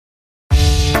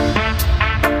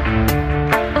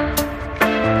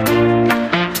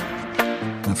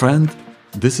friend,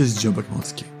 this is Joe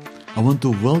Bakmotsky. I want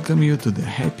to welcome you to the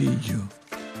Happy You.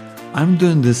 I'm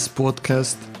doing this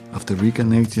podcast after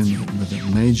reconnecting with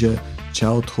a major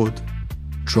childhood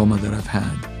trauma that I've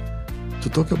had to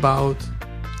talk about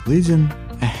leading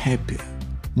a happier,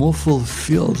 more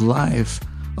fulfilled life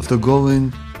after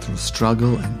going through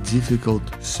struggle and difficult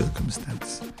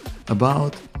circumstances,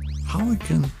 about how we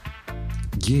can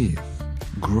give,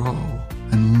 grow,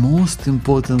 and most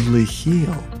importantly,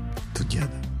 heal together.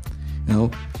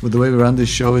 With the way we run this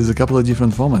show is a couple of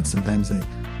different formats. Sometimes I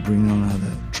bring on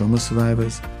other trauma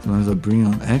survivors, sometimes I bring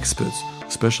on experts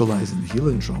who specialize in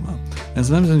healing trauma, and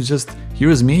sometimes I'm just here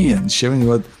as me and sharing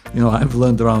what I've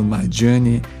learned around my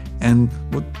journey and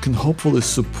what can hopefully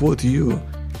support you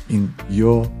in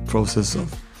your process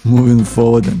of moving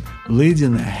forward and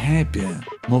leading a happier,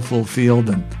 more fulfilled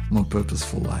and more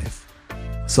purposeful life.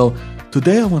 So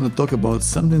today I want to talk about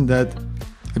something that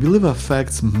I believe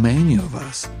affects many of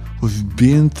us who've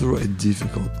been through a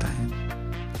difficult time,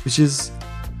 which is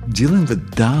dealing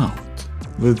with doubt,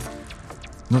 with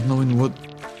not knowing what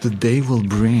the day will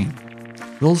bring.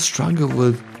 We all struggle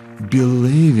with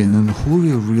believing in who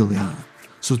we really are.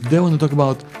 So today I want to talk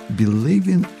about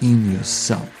believing in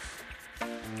yourself.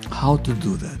 How to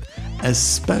do that,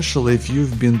 especially if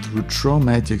you've been through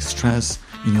traumatic stress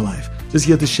in your life. Just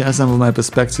here to share some of my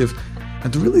perspective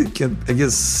and to really,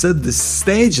 set the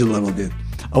stage a little bit.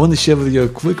 I want to share with you a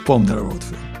quick poem that I wrote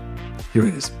for you. Here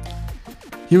it is.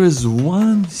 Here is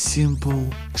one simple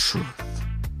truth.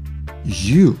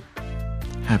 You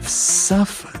have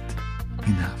suffered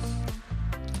enough.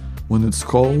 When it's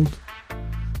cold,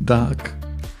 dark,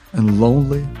 and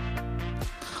lonely,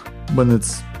 when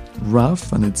it's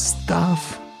rough and it's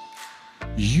tough,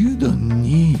 you don't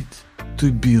need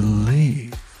to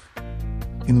believe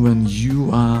in when you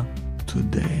are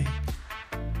today.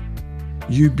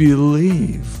 You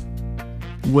believe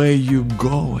where you're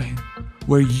going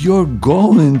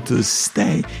to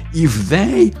stay. If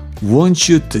they want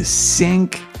you to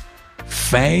sink,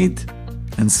 fade,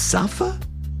 and suffer,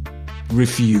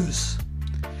 refuse.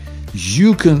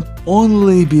 You can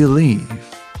only believe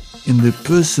in the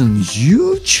person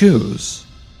you choose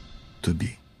to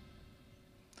be.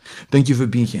 Thank you for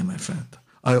being here, my friend.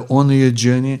 I honor your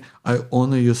journey. I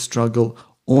honor your struggle.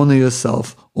 Honor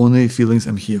yourself. Honor your feelings.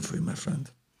 I'm here for you, my friend.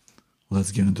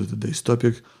 Let's get into today's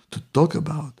topic to talk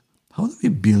about how do we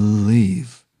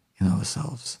believe in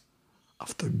ourselves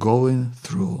after going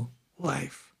through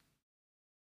life.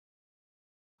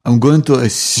 I'm going to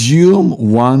assume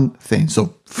one thing,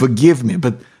 so forgive me,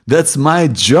 but that's my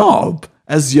job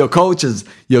as your coach, as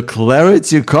your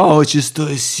clarity coach, is to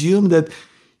assume that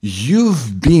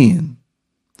you've been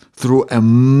through a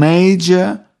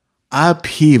major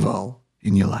upheaval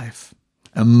in your life,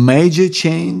 a major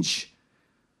change,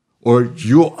 or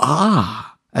you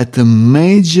are at a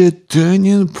major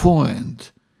turning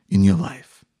point in your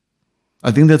life. I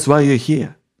think that's why you're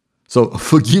here. So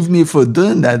forgive me for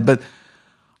doing that, but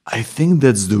I think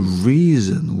that's the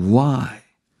reason why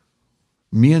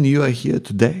me and you are here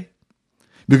today.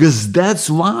 Because that's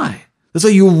why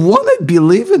you want to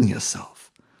believe in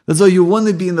yourself. That's why you want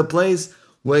to be in the place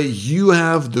where you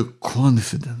have the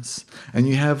confidence and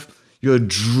you're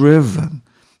driven.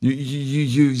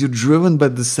 You're driven by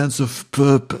the sense of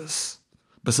purpose,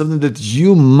 by something that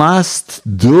you must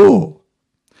do.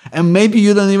 And maybe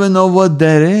you don't even know what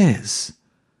that is.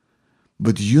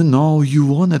 But you know you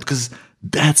want it because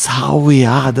that's how we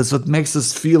are. That's what makes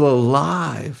us feel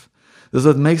alive. That's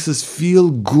what makes us feel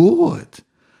good.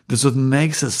 That's what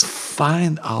makes us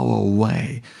find our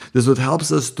way. That's what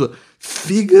helps us to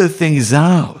figure things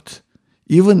out.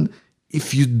 Even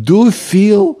if you do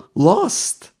feel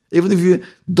lost. Even if you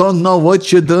don't know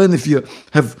what you're doing, if you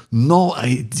have no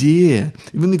idea,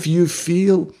 even if you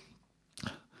feel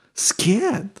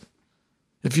scared,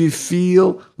 if you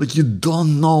feel like you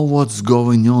don't know what's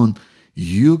going on,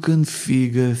 you can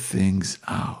figure things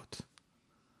out.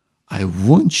 I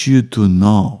want you to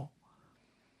know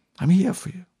I'm here for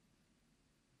you.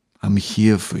 I'm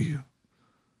here for you.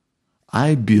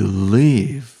 I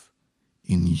believe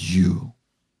in you.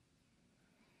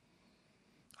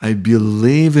 I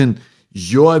believe in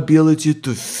your ability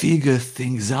to figure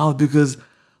things out because,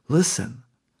 listen,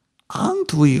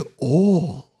 aren't we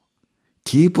all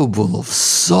capable of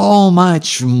so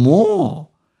much more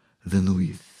than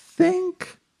we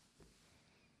think?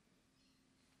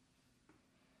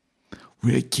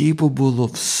 We are capable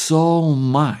of so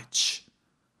much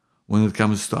when it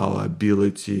comes to our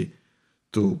ability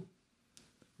to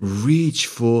reach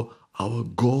for our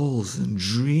goals and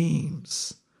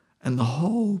dreams and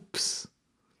hopes.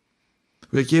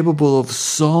 We're capable of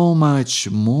so much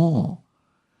more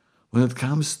when it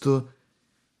comes to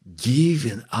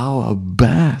giving our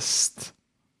best.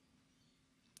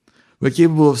 We're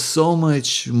capable of so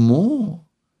much more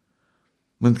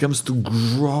when it comes to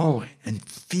growing and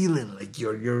feeling like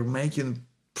you're making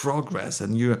progress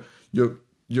and you're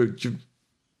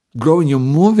growing, you're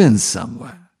moving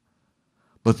somewhere.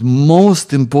 But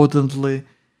most importantly,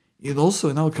 it also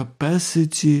in our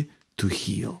capacity to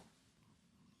heal.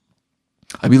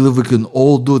 I believe we can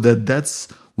all do that. That's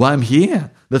why I'm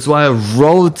here. That's why I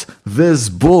wrote this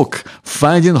book,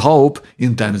 Finding Hope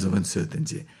in Times of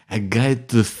Uncertainty, a guide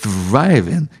to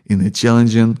thriving in a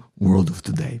challenging world of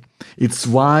today. It's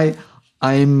why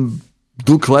I'm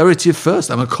do Clarity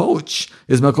First. I'm a coach.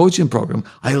 It's my coaching program.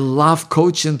 I love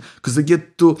coaching because I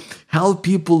get to help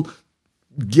people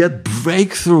get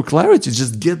breakthrough clarity,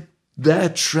 just get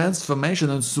that transformation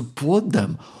and support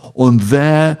them on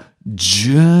their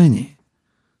journey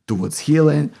towards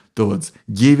healing, towards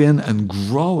giving and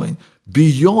growing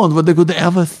beyond what they could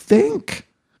ever think.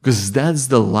 Because that's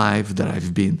the life that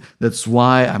I've been. That's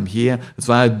why I'm here. That's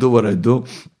why I do what I do.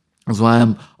 That's why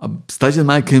I'm starting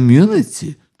my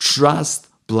community, Trust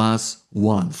Plus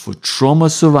One, for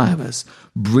trauma survivors,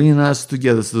 bringing us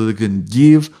together so that we can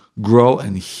give, grow,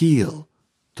 and heal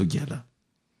together.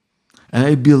 And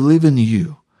I believe in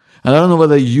you. And I don't know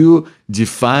whether you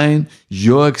define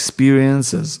your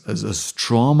experience as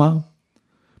trauma,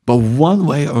 but one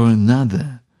way or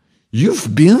another,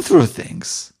 you've been through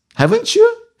things, haven't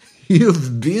you?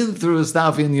 You've been through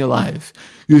stuff in your life.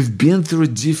 You've been through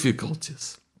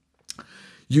difficulties.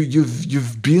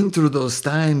 You've been through those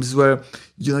times where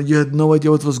you had no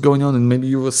idea what was going on, and maybe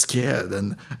you were scared,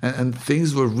 and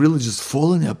things were really just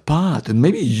falling apart, and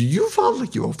maybe you felt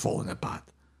like you were falling apart,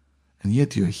 and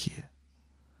yet you're here.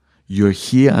 You're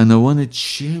here, and I want to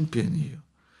champion you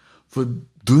for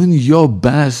doing your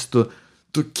best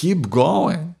to keep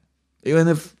going, even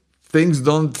if things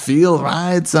don't feel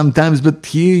right sometimes, but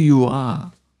here you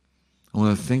are. I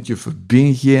want to thank you for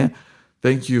being here.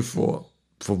 Thank you for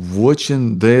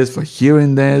watching this, for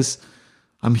hearing this.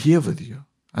 I'm here with you.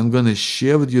 I'm going to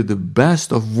share with you the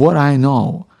best of what I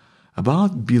know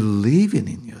about believing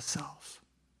in yourself.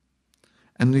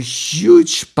 And a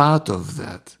huge part of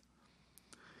that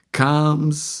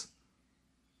comes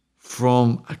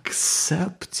from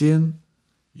accepting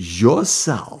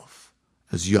yourself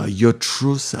as you are, your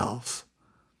true self,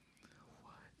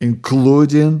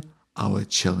 including our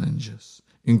challenges,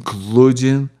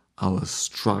 including our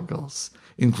struggles,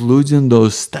 including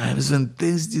those times when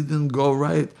things didn't go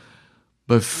right.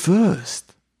 But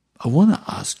first, I want to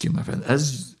ask you, my friend,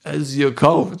 as your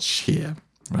coach here,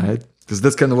 right? Because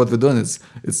that's kind of what we're doing.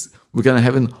 We're kind of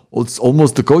having it's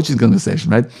almost a coaching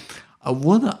conversation, right? I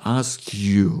want to ask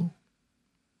you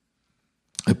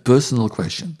a personal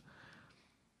question.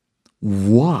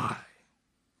 Why?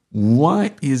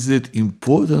 Why is it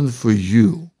important for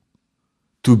you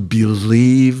to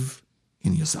believe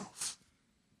in yourself?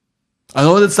 I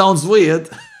know that sounds weird,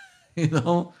 I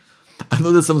know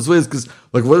that sounds weird because,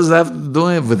 like, what does that have to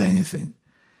do with anything?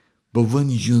 But when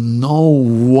you know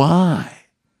why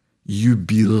you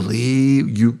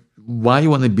why you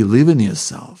want to believe in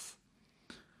yourself,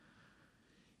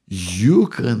 you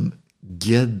can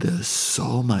get there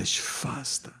so much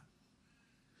faster.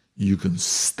 You can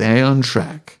stay on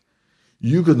track.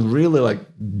 You can really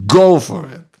go for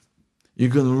it. You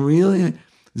can really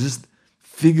just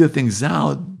figure things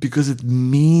out because it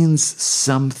means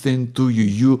something to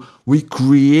you. We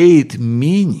create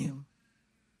meaning,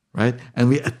 right? And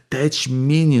we attach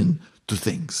meaning to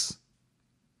things.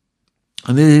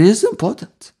 And it is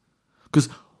important because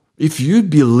if you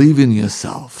believe in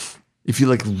yourself, if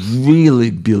you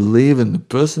really believe in the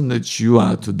person that you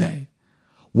are today,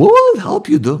 what will it help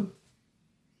you do?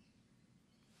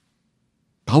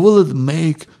 How will it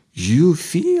make you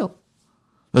feel?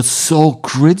 That's so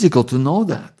critical to know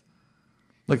that.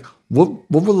 What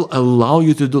will allow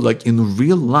you to do, in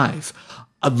real life?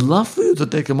 I'd love for you to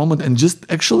take a moment and just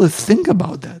actually think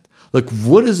about that.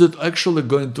 What is it actually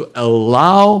going to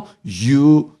allow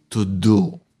you to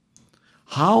do?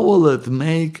 How will it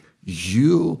make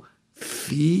you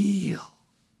feel?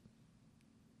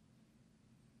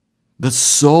 That's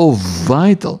so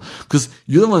vital because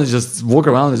you don't want to just walk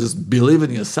around and just believe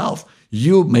in yourself.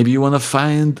 Maybe you want to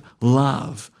find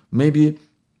love. Maybe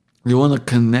you want to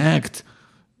connect.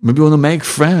 Maybe you want to make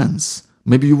friends.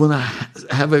 Maybe you want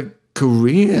to have a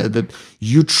career that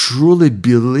you truly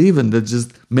believe in that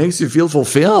just makes you feel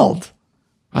fulfilled.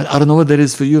 I don't know what that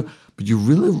is for you, but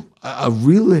I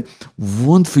really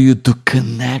want for you to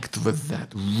connect with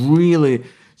that. Really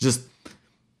just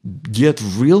get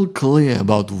real clear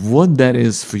about what that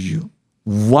is for you.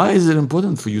 Why is it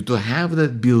important for you to have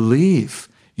that belief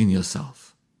in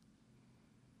yourself?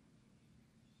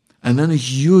 And then a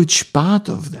huge part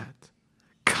of that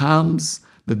comes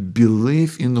the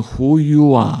belief in who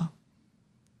you are.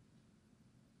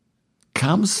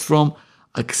 Comes from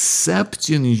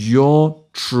accepting your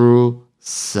true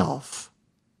self.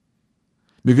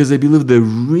 Because I believe the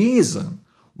reason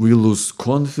we lose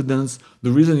confidence,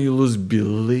 the reason you lose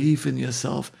belief in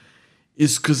yourself,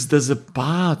 is because there's a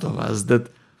part of us that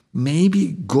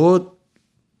maybe God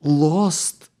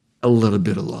lost a little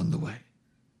bit along the way.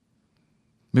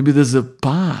 Maybe there's a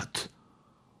part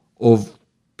of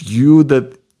you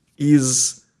that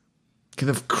is kind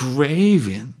of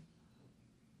craving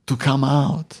to come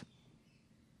out,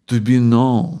 to be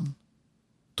known,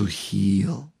 to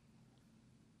heal.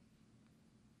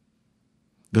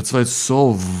 That's why it's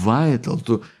so vital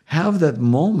to have that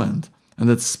moment and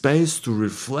that space to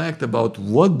reflect about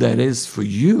what that is for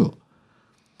you.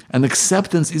 And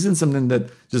acceptance isn't something that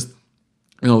just,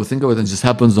 think of it and just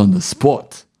happens on the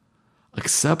spot.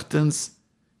 Acceptance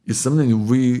is something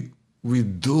we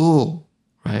do,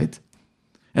 right?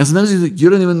 And sometimes you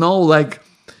don't even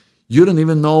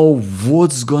know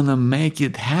what's gonna make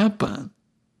it happen.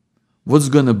 What's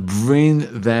gonna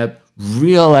bring that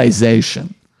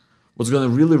realization. What's gonna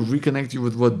really reconnect you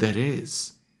with what that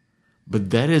is. But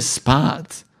that is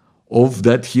part of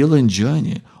that healing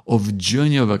journey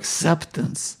of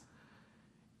acceptance,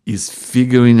 is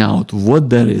figuring out what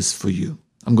that is for you.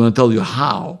 I'm gonna tell you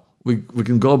how. We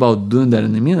can go about doing that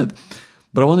in a minute.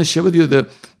 But I want to share with you the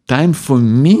time for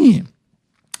me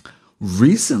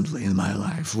recently in my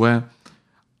life where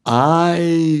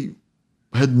I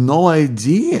had no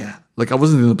idea. Like I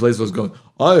wasn't in a place where I was going,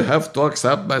 I have to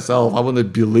accept myself. I want to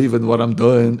believe in what I'm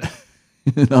doing,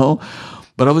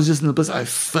 But I was just in a place I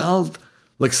felt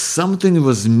like something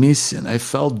was missing. I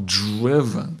felt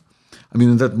driven. I mean,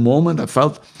 in that moment, I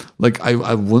felt like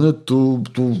I wanted to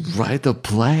write a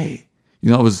play.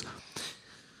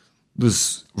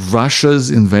 This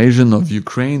Russia's invasion of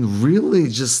Ukraine really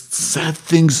just set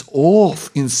things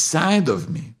off inside of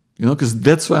me, because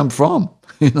that's where I'm from.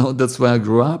 That's where I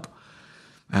grew up.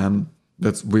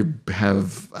 We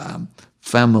have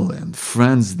family and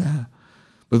friends there.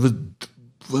 But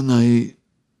when I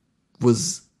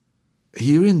was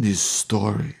hearing these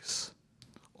stories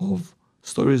of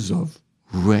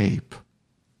rape,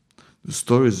 the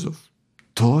stories of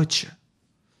torture,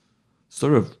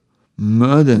 story of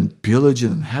murder and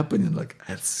pillaging and happening like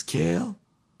at scale.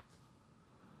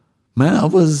 Man,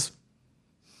 it's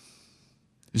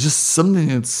just something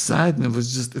inside me.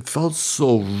 It felt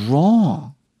so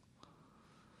wrong.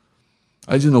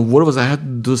 I didn't know what it was. I had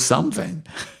to do something.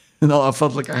 I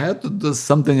felt like I had to do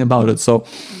something about it. So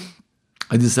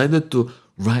I decided to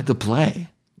write a play,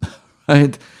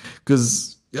 right?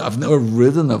 Because I've never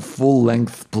written a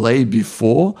full-length play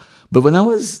before. But when I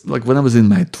was in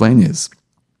my 20s,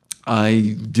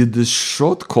 I did this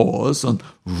short course on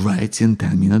writing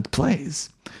 10-minute plays,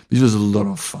 which was a lot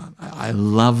of fun. I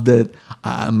loved it.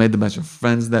 I made a bunch of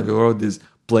friends there. We wrote these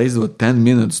plays that were 10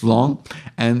 minutes long,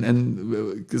 and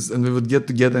we would get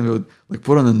together and we would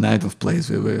put on a night of plays.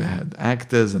 We had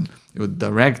actors and we would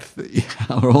direct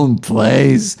our own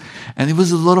plays, and it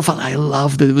was a lot of fun. I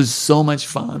loved it. It was so much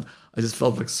fun. I just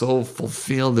felt so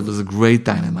fulfilled. It was a great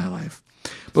time in my life.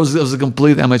 But it was a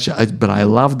complete amateur, but I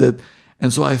loved it.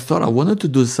 And so I thought I wanted to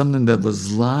do something that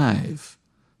was live,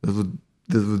 that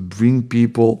would bring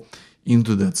people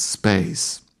into that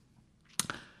space.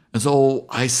 And so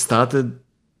I started,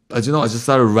 I just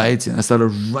started writing. I started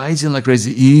writing like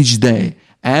crazy each day.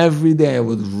 Every day I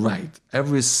would write.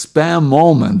 Every spare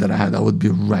moment that I had, I would be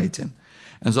writing.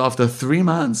 And so after 3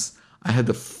 months, I had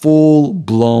a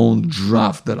full-blown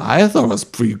draft that I thought was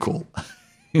pretty cool.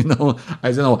 I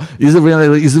don't know, is it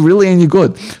really any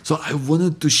good? So I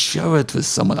wanted to share it with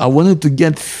someone. I wanted to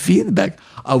get feedback.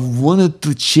 I wanted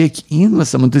to check in with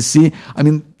someone to see,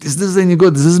 is this any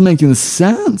good? Is this making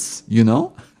sense?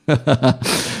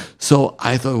 So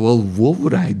I thought, well, what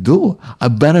would I do? I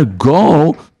better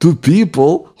go to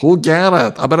people who get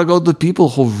it. I better go to people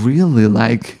who really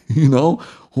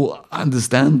who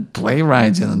understand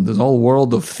playwriting and the whole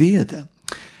world of theater.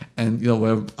 And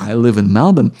where I live in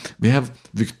Melbourne, we have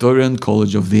Victorian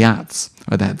College of the Arts.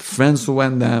 I had friends who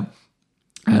went there,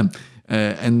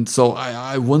 and so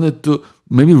I wanted to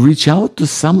maybe reach out to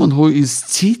someone who is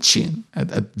teaching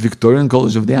at Victorian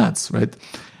College of the Arts, right?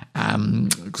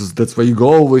 Because that's where you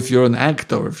go if you're an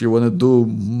actor, if you want to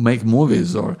make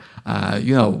movies or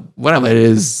whatever it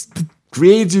is,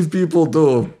 creative people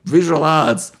do, visual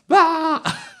arts.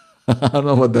 I don't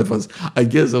know what that was. I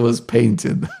guess I was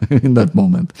painting in that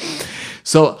moment.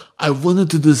 So I wanted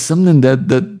to do something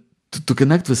that to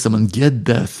connect with someone, get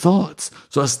their thoughts.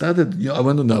 So I started, I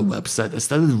went on their website. I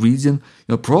started reading,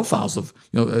 profiles of,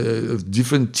 of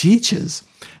different teachers.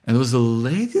 And there was a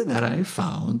lady that I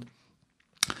found.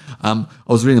 I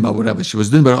was reading about whatever she was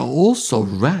doing, but I also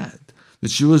read that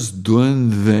she was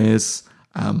doing this.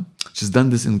 She's done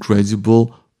this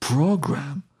incredible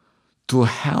program to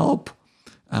help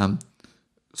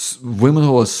women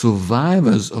who are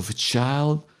survivors of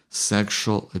child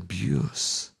sexual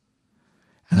abuse.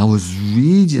 And I was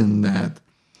reading that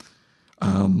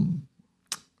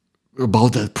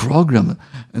about that program,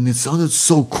 and it sounded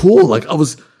so cool. Like I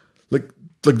was like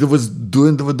they were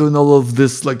doing all of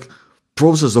this like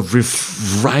process of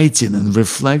writing and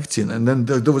reflecting, and then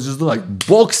there was just like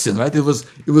boxing, right? It was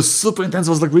super intense.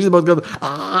 I was like reading about God.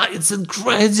 It's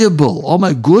incredible. Oh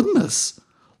my goodness.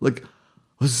 Like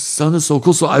it sounded so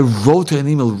cool. So I wrote her an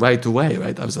email right away,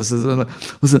 right? I said,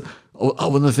 listen, I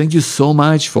want to thank you so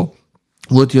much for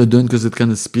what you're doing, because it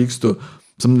kind of speaks to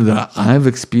something that I've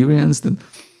experienced, and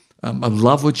I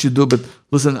love what you do. But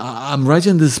listen, I'm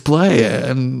writing this play,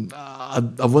 and I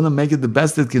want to make it the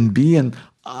best it can be, and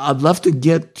I'd love to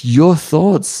get your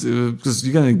thoughts, because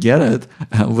you're gonna get it,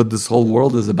 what this whole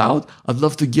world is about. I'd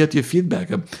love to get your feedback.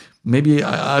 Maybe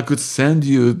I could send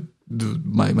you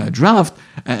my draft,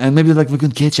 and maybe like we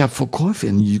can catch up for coffee,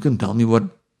 and you can tell me what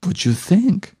you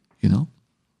think,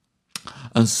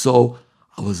 And so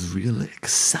I was really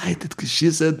excited because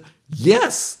she said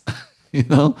yes,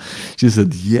 she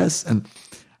said yes, and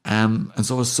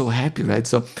so I was so happy, right?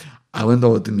 So I went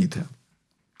over to meet her,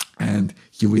 and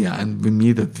here we are, and we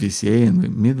meet at VCA, and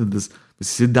we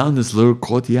sit down in this little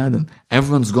courtyard, and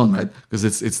everyone's gone, right? Because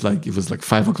it was like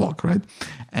 5 o'clock, right?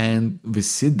 And we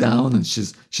sit down, and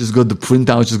she's got the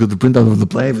printout of the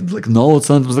play with like notes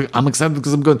on it. I was like, I'm excited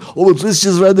because I'm going, oh, please,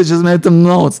 she's read it, she's made them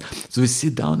notes. So we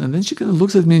sit down, and then she kind of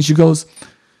looks at me and she goes,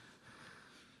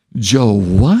 Joe,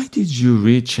 why did you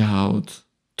reach out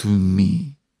to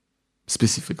me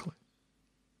specifically?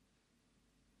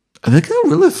 And that kind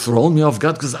of really thrown me off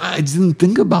guard, because I didn't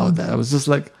think about that. I was just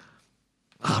like,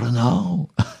 I don't know,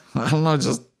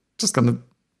 just kind of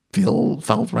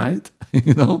felt right,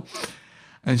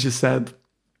 And she said,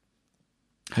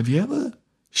 have you ever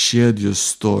shared your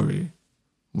story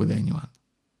with anyone?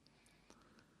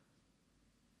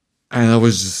 And I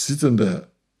was just sitting there,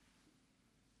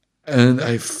 and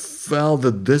I felt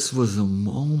that this was a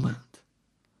moment.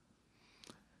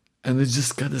 And it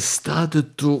just kind of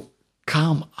started to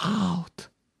come out.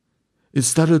 It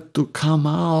started to come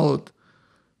out,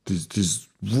 these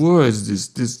words,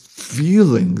 these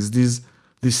feelings,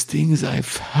 these things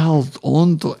I've held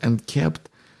onto and kept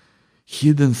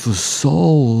hidden for so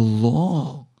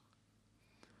long.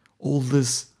 All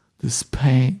this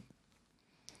pain,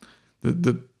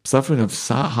 the suffering of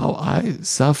how I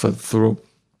suffered through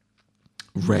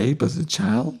rape as a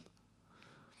child,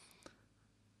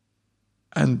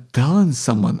 and telling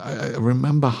someone. I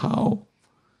remember how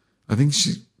I think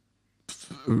she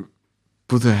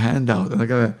put her hand out, and I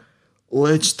kind of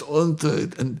latched onto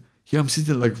it, and here I'm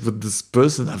sitting like with this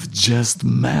person I've just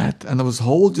met, and I was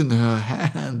holding her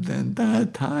hand the entire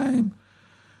time,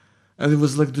 and it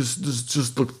was like this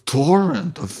just like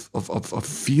torrent of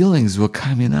feelings were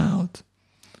coming out,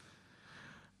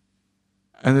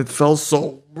 and it felt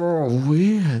so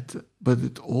weird, but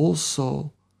it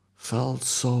also felt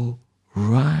so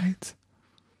right,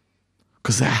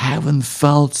 because I haven't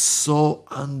felt so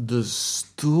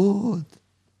understood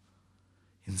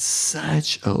in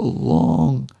such a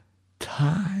long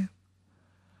time.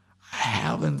 I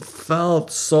haven't felt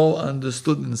so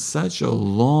understood in such a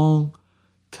long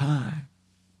time,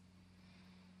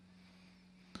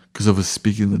 because I was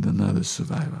speaking with another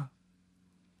survivor.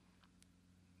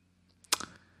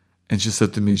 And she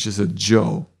said to me,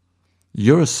 Joe,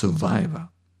 you're a survivor.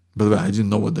 By the way, I didn't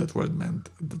know what that word meant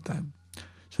at the time.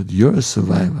 She said, you're a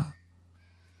survivor.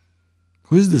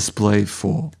 Who is this play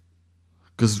for?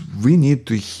 Because we need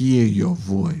to hear your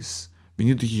voice. We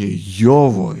need to hear your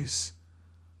voice.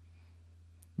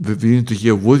 We need to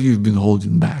hear what you've been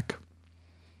holding back.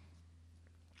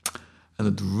 And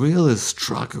it really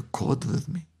struck a chord with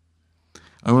me.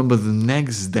 I remember the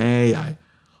next day I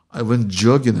went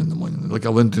jogging in the morning. Like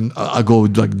I go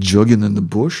like jogging in the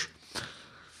bush.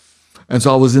 And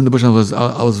so I was in the bush, and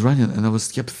I was running, and I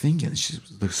kept thinking, she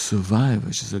was like,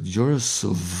 survivor. She said, you're a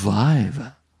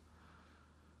survivor.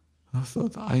 And I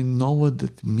thought, I know what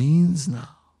that means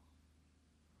now.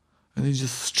 And it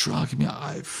just struck me.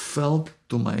 I fell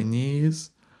to my knees.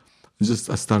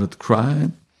 I started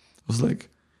crying. I was like,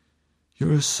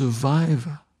 you're a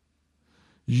survivor.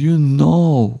 You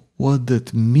know what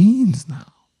that means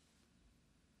now.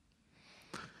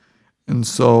 And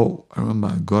so I remember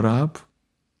I got up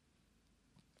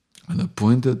and I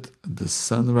pointed at the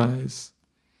sunrise.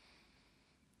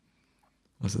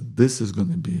 I said, this is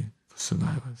going to be for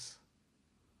survivors.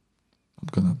 I'm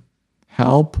going to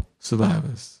help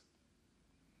survivors.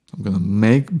 I'm going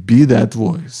to be that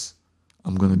voice.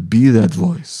 I'm going to be that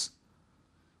voice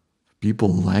for people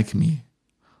like me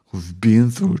who've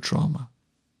been through trauma.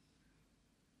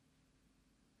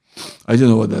 I didn't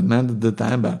know what that meant at the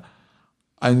time, but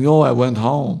I know I went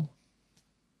home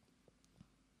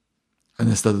and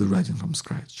I started writing from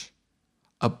scratch.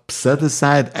 I set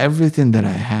aside everything that I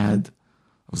had.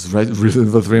 I was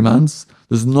written for 3 months.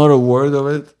 There's not a word of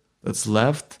it that's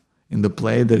left in the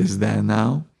play that is there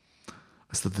now.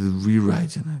 I started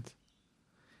rewriting it.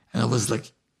 And I was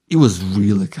like, it was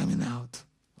really coming out.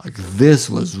 Like this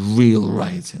was real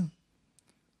writing.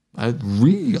 Right?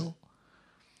 Real.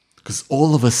 Because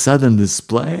all of a sudden this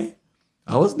play,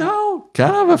 I was now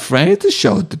kind of afraid to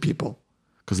show it to people.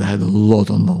 Because I had a lot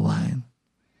on the line.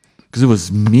 Because it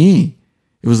was me.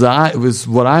 It was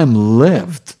what I'm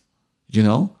lived. You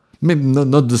know? Maybe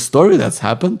not the story that's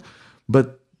happened,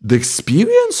 but the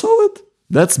experience of it,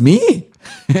 that's me.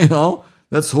 You know?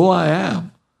 That's who I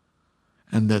am.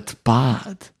 And that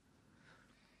part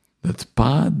that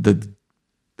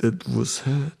was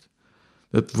hurt,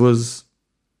 that was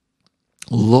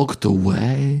locked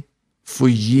away for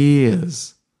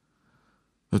years,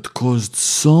 that caused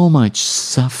so much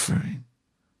suffering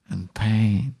and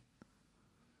pain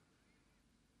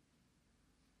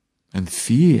and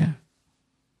fear.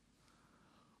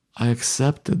 I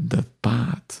accepted that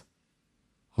part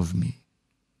of me.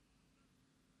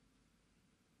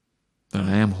 That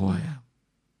I am who I am.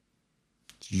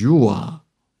 You are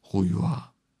who you are.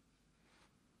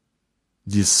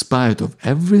 Despite of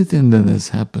everything that has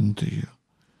happened to you,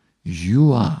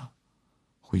 you are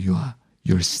who you are.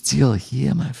 You're still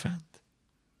here, my friend.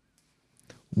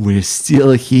 We're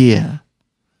still here.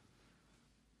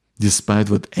 Despite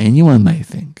what anyone may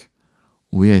think,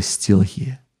 we are still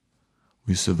here.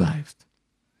 We survived.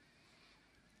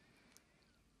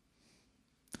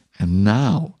 And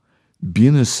now,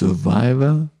 being a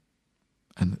survivor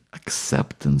and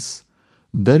acceptance,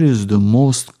 that is the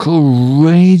most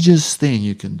courageous thing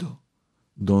you can do.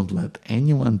 Don't let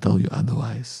anyone tell you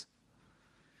otherwise.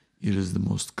 It is the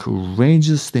most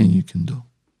courageous thing you can do.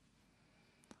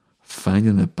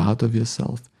 Finding a part of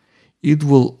yourself, it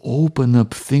will open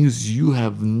up things you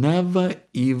have never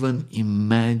even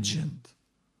imagined.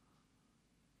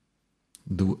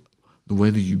 The way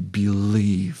that you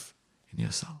believe in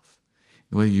yourself,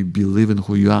 the way you believe in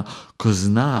who you are, because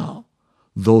now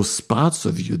those parts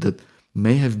of you that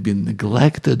may have been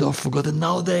neglected or forgotten,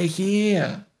 now they're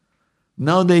here.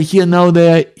 Now they're here, now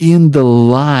they are in the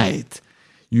light.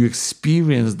 You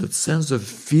experience that sense of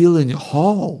feeling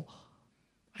whole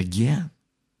again.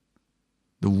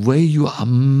 The way you are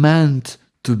meant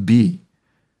to be.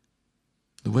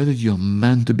 The way that you're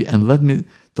meant to be. And let me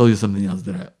tell you something else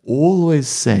that I always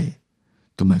say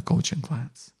to my coaching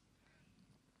clients.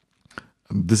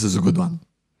 And this is a good one.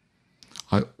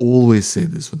 I always say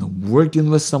this when I'm working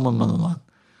with someone one-on-one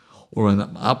or when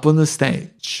I'm up on the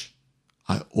stage.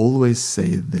 I always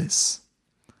say this.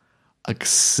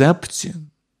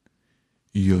 Accepting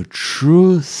your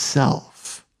true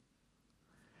self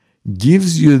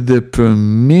gives you the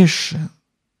permission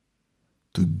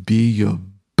to be your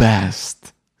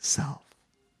best self.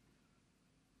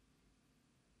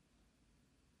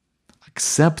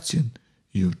 Accepting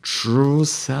your true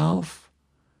self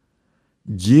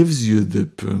gives you the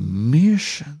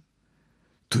permission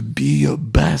to be your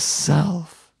best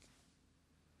self.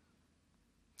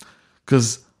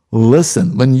 Because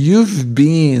listen, when you've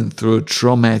been through a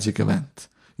traumatic event,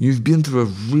 you've been through a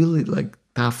really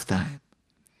tough time,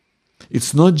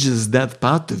 it's not just that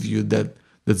part of you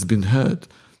that's been hurt,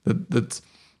 that's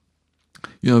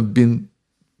been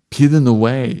hidden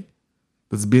away,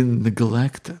 that's been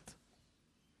neglected,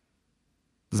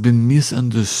 that's been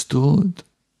misunderstood.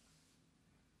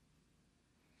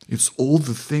 It's all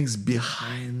the things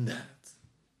behind that.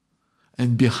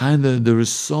 And behind that there is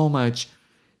so much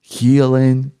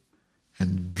healing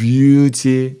and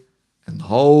beauty and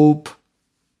hope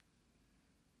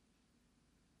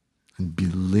and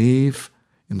belief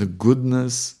in the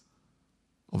goodness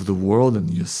of the world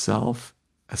and yourself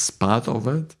as part of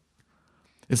it.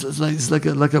 It's like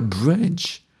a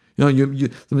bridge. You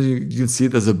can see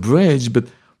it as a bridge, but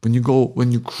when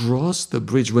you cross the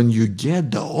bridge, when you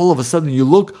get there, all of a sudden you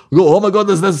go, oh my God,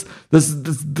 there's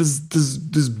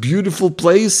beautiful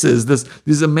places, there's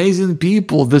these amazing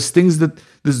people, there's things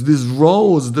there's these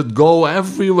roads that go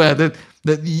everywhere that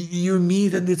you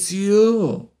meet, and it's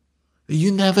you.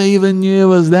 You never even knew it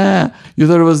was there. You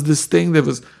thought it was this thing that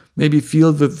was maybe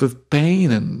filled with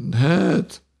pain and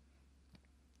hurt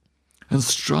and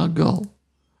struggle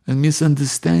and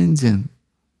misunderstanding.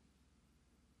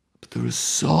 But there is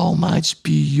so much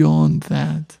beyond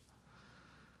that.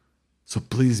 So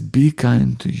please be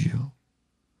kind to you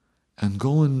and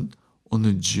go on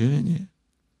a journey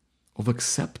of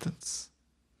acceptance.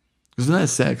 Because when I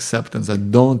say acceptance, I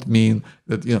don't mean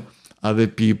that, other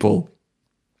people,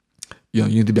 you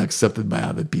need to be accepted by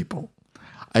other people.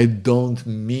 I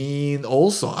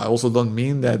also don't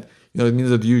mean that, it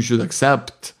means that you should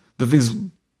accept that things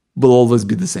will always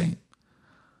be the same.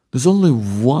 There's only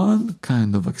one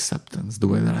kind of acceptance, the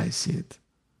way that I see it,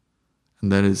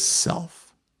 and that is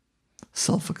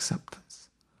self-acceptance.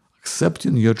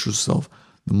 Accepting your true self,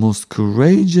 the most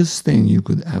courageous thing you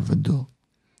could ever do.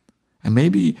 And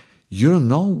maybe you don't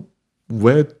know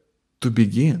where to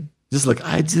begin. Just like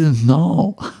I didn't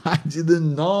know. I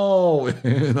didn't know.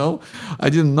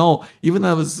 Even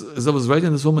as I was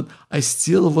writing this moment, I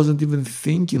still wasn't even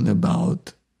thinking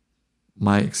about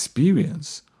my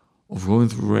experience of going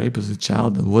through rape as a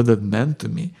child and what that meant to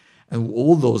me. And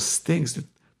all those things that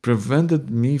prevented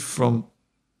me from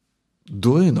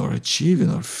doing or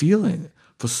achieving or feeling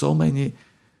for so many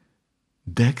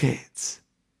decades.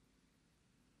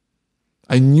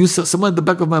 I knew somewhere at the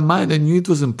back of my mind, I knew it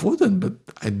was important, but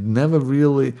I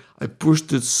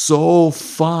pushed it so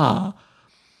far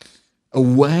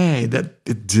away that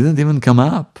it didn't even come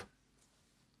up.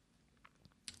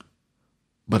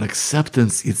 But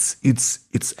acceptance, it's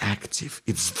active,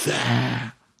 it's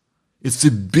there. It's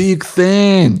a big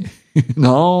thing,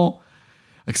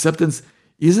 Acceptance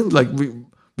isn't like we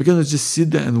cannot just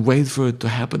sit there and wait for it to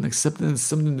happen. Acceptance is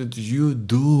something that you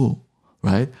do,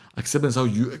 right? Acceptance is how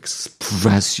you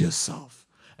express yourself.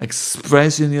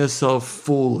 Expressing yourself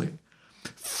fully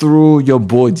through your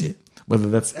body, whether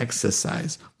that's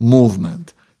exercise,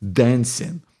 movement,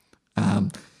 dancing,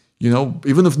 even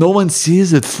if no one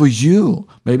sees it for you,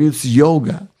 maybe it's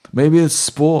yoga, maybe it's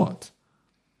sport.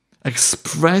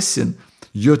 Expressing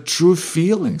your true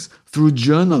feelings through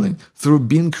journaling, through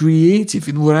being creative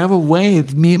in whatever way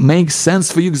it makes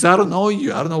sense for you. Because I don't know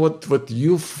you. I don't know what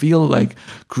you feel like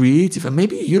creative. And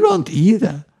maybe you don't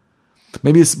either.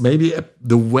 Maybe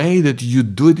the way that you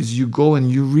do it is you go and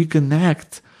you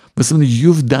reconnect with something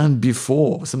you've done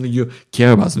before, something you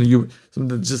care about, something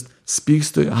that just speaks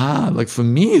to you. Like for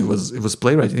me, it was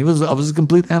playwriting. I was a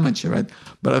complete amateur, right?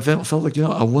 But I felt like,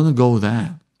 I want to go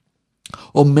there.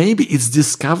 Or maybe it's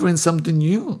discovering something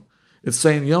new. It's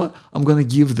saying, I'm going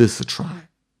to give this a try.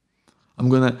 I'm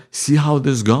going to see how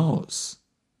this goes.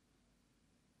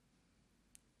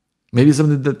 Maybe it's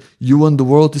something that you want the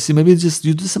world to see. Maybe it's just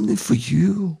you do something for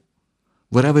you.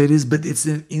 Whatever it is, but it's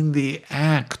in the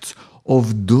act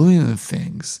of doing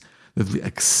things that we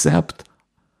accept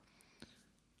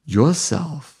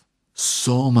yourself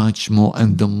so much more.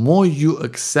 And the more you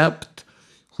accept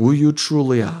who you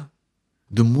truly are,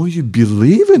 the more you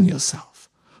believe in yourself.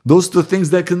 Those two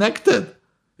things, they're connected.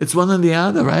 It's one and the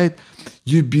other, right?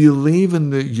 You believe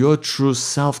in your true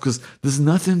self because there's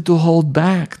nothing to hold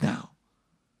back now.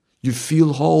 You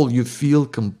feel whole, you feel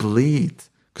complete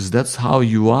because that's how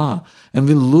you are. And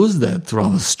we lose that through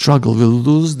our struggle. We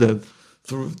lose that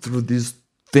through these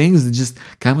things that just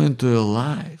come into your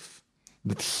life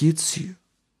that hits you.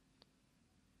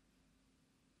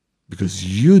 Because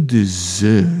you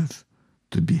deserve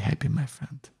to be happy, my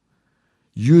friend.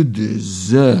 You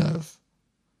deserve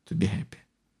to be happy.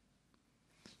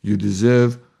 You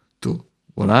deserve to,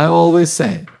 what I always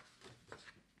say,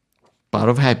 part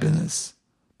of happiness,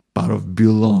 part of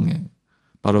belonging,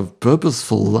 part of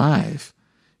purposeful life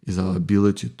is our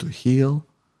ability to heal,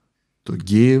 to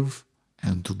give,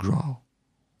 and to grow.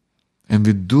 And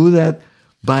we do that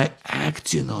by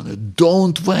acting on it.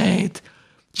 Don't wait.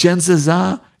 Chances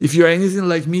are, if you're anything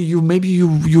like me, you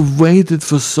waited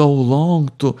for so long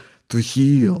to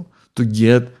heal, to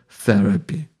get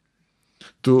therapy,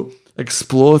 to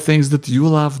explore things that you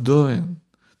love doing,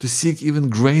 to seek even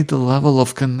greater level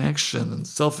of connection and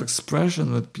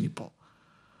self-expression with people.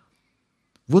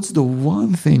 What's the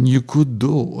one thing you could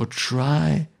do or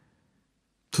try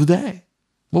today?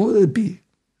 What would it be?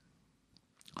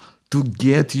 To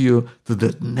get you to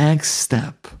that next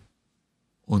step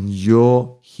on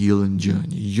your healing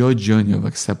journey, your journey of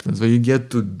acceptance, where you get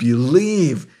to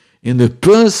believe in the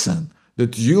person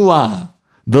that you are,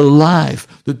 the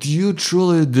life that you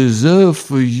truly deserve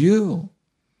for you.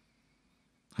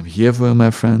 I'm here for you,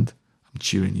 my friend. I'm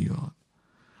cheering you on.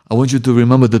 I want you to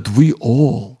remember that we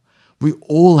all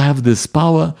have this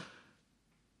power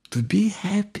to be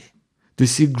happy, to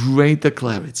see greater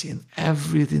clarity in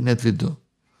everything that we do,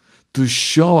 to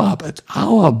show up at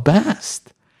our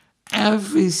best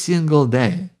every single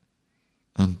day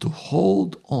and to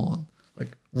hold on,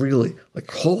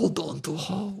 hold on to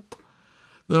hope.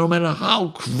 No matter how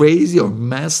crazy or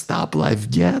messed up life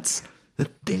gets, that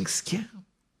things can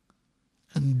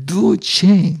and do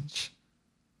change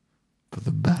for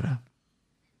the better.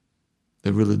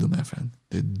 They really do, my friend.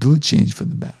 They do change for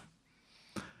the better.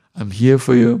 I'm here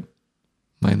for you.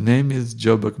 My name is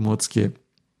Joe Bakhmutsky.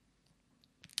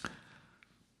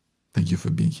 Thank you for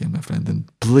being here, my friend. And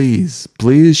please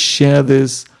share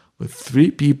this with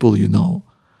 3 people you know.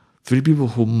 3 people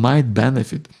who might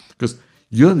benefit. Because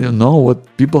you don't know what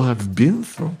people have been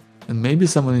through. And maybe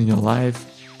someone in your life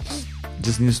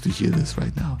just needs to hear this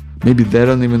right now. Maybe they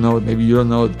don't even know it. Maybe you don't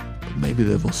know it. But maybe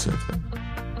they will serve them.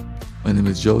 My name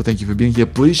is Joe. Thank you for being here.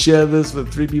 Please share this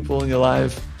with 3 people in your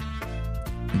life.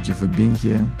 Thank you for being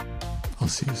here. I'll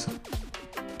see you soon.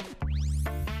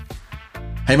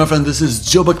 Hey my friend, this is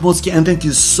Joe Bakhmutsky, and thank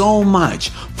you so much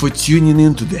for tuning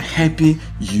in to the Happy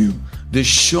You, the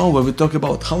show where we talk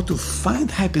about how to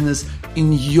find happiness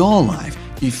in your life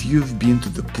if you've been to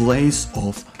the place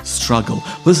of struggle.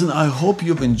 Listen, I hope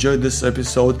you've enjoyed this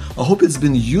episode. I hope it's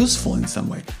been useful in some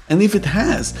way. And if it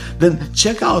has, then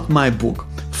check out my book,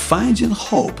 Finding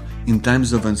Hope in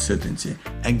Times of Uncertainty,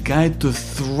 a guide to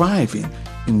thriving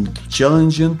in the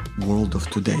challenging world of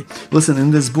today. Listen, in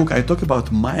this book, I talk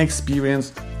about my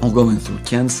experience of going through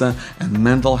cancer and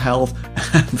mental health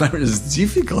and various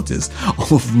difficulties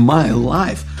of my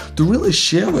life to really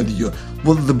share with you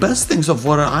the best things of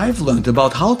what I've learned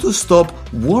about how to stop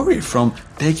worry from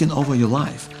taking over your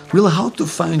life. Really how to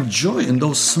find joy in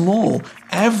those small,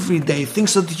 everyday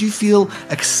things so that you feel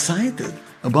excited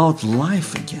about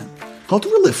life again. How to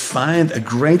really find a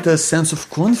greater sense of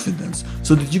confidence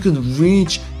so that you can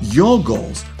reach your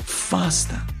goals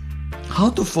faster. How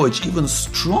to forge even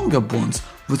stronger bonds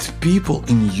with people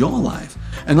in your life.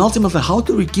 And ultimately, how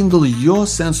to rekindle your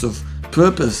sense of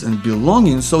purpose and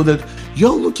belonging so that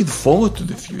you're looking forward to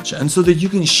the future and so that you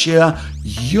can share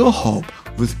your hope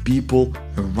with people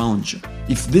around you.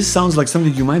 If this sounds like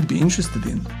something you might be interested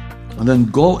in, then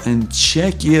go and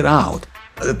check it out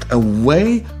at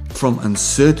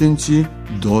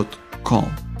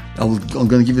awayfromuncertainty.com. I'm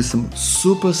going to give you some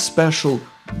super special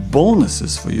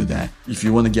bonuses for you there if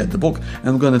you want to get the book. And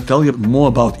I'm going to tell you more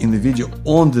about in the video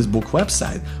on this book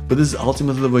website, but this is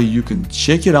ultimately the way you can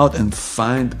check it out and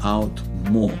find out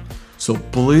more. So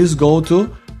please go to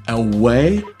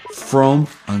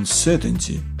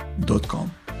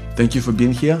awayfromuncertainty.com. Thank you for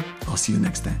being here. I'll see you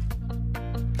next time.